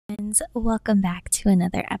friends. Welcome back to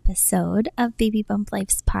another episode of Baby Bump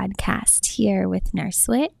Life's podcast here with Nurse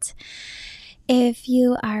Wit. If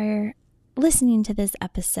you are listening to this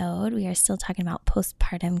episode, we are still talking about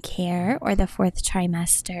postpartum care or the fourth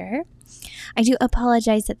trimester. I do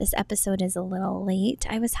apologize that this episode is a little late.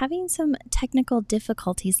 I was having some technical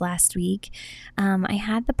difficulties last week. I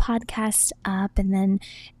had the podcast up and then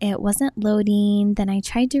it wasn't loading. Then I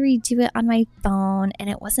tried to redo it on my phone and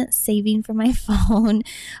it wasn't saving from my phone.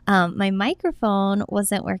 My microphone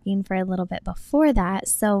wasn't working for a little bit before that.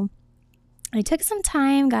 So I took some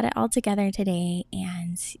time, got it all together today,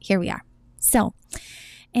 and here we are. So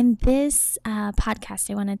in this podcast,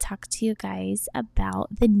 I want to talk to you guys about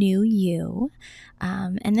the new you.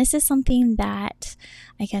 And this is something that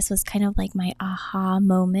I guess was kind of like my aha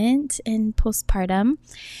moment in postpartum.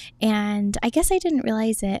 And I guess I didn't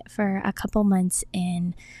realize it for a couple months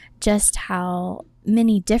in just how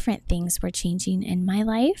many different things were changing in my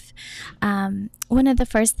life. One of the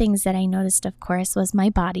first things that I noticed, of course, was my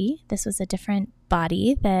body. This was a different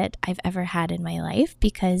body that I've ever had in my life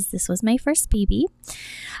because this was my first baby.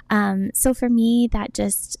 So for me, that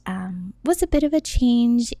just was a bit of a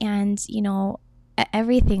change, and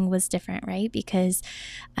everything was different, right? Because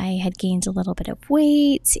I had gained a little bit of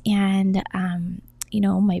weight, and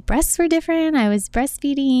my breasts were different. I was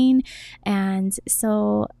breastfeeding, and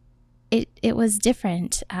so it was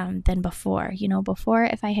different than before. Before,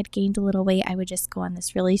 if I had gained a little weight, I would just go on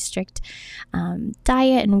this really strict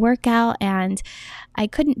diet and workout, and I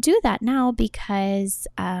couldn't do that now because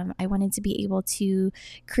I wanted to be able to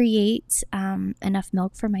create enough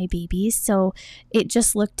milk for my babies. So it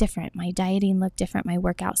just looked different. My dieting looked different. My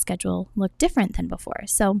workout schedule looked different than before.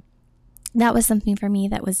 So that was something for me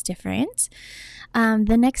that was different.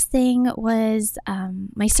 The next thing was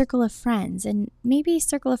my circle of friends. And maybe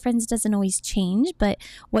circle of friends doesn't always change, but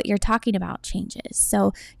what you're talking about changes.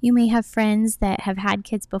 So you may have friends that have had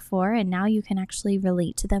kids before, and now you can actually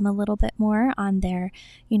relate to them a little bit more on their,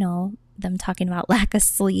 them talking about lack of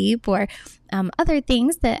sleep or other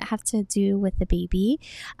things that have to do with the baby.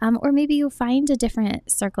 Or maybe you'll find a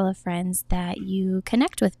different circle of friends that you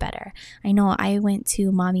connect with better. I know I went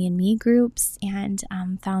to mommy and me groups and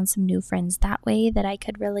found some new friends that way that I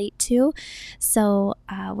could relate to. So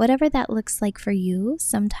whatever that looks like for you,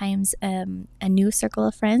 sometimes a new circle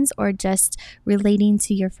of friends or just relating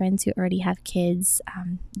to your friends who already have kids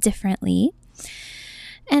differently.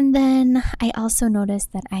 And then I also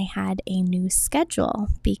noticed that I had a new schedule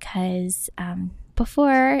because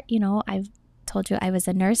before, I've told you I was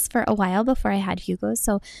a nurse for a while before I had Hugo.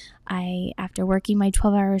 So I, after working my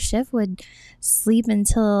 12-hour shift, would sleep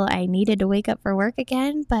until I needed to wake up for work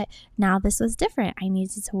again. But now this was different. I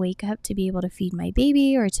needed to wake up to be able to feed my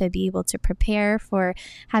baby or to be able to prepare for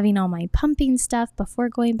having all my pumping stuff before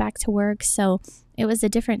going back to work. So it was a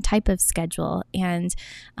different type of schedule. And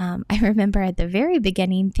I remember at the very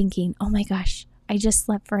beginning thinking, oh my gosh, I just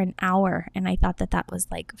slept for an hour, and I thought that was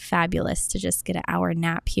like fabulous to just get an hour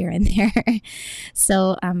nap here and there.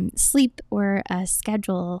 So sleep or a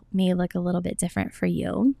schedule may look a little bit different for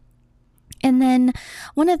you. And then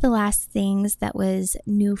one of the last things that was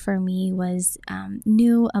new for me was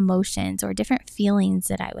new emotions or different feelings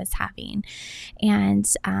that I was having.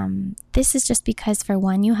 And this is just because, for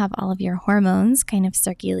one, you have all of your hormones kind of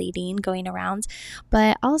circulating, going around,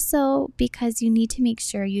 but also because you need to make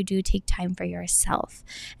sure you do take time for yourself.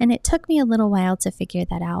 And it took me a little while to figure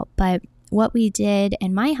that out, but what we did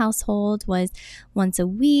in my household was once a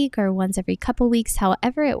week or once every couple weeks,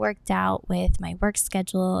 however it worked out with my work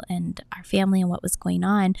schedule and our family and what was going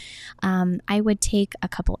on, I would take a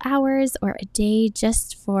couple hours or a day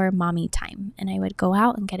just for mommy time. And I would go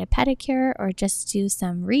out and get a pedicure or just do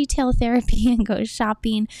some retail therapy and go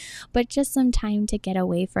shopping, but just some time to get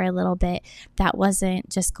away for a little bit that wasn't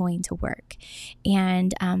just going to work.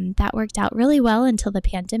 And that worked out really well until the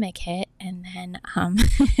pandemic hit. And then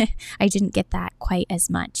I didn't get that quite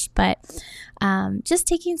as much, but just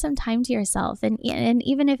taking some time to yourself, and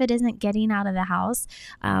even if it isn't getting out of the house,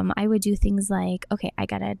 I would do things like, okay, I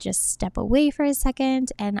gotta just step away for a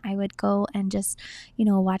second, and I would go and just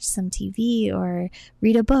watch some TV or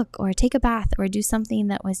read a book or take a bath or do something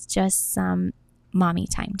that was just some mommy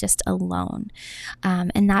time, just alone.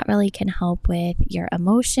 And that really can help with your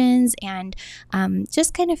emotions and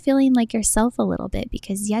just kind of feeling like yourself a little bit,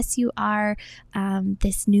 because yes, you are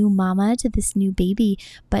this new mama to this new baby,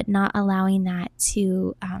 but not allowing that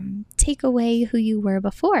to take away who you were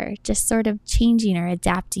before, just sort of changing or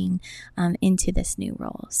adapting into this new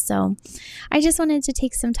role. So I just wanted to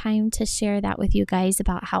take some time to share that with you guys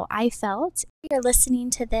about how I felt you're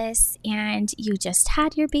listening to this and you just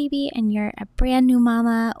had your baby and you're a brand new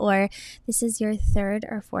mama, or this is your third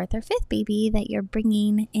or fourth or fifth baby that you're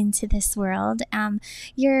bringing into this world,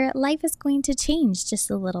 your life is going to change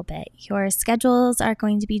just a little bit. Your schedules are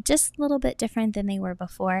going to be just a little bit different than they were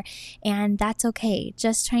before, and that's okay.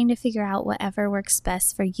 Just trying to figure out whatever works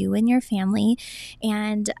best for you and your family.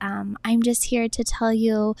 And I'm just here to tell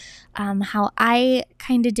you how I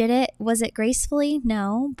kind of did it. Was it gracefully?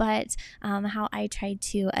 No, but how I tried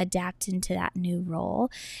to adapt into that new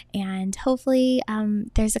role. And hopefully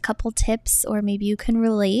there's a couple tips, or maybe you can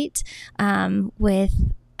relate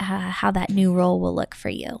with how that new role will look for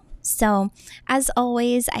you. So, as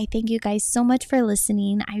always, I thank you guys so much for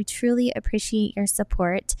listening. I truly appreciate your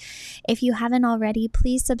support. If you haven't already,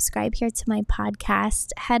 please subscribe here to my podcast.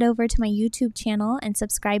 Head over to my YouTube channel and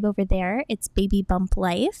subscribe over there. It's Baby Bump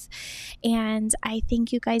Life. And I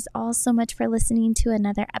thank you guys all so much for listening to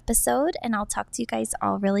another episode, and I'll talk to you guys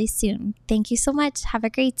all really soon. Thank you so much. Have a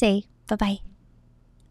great day. Bye-bye.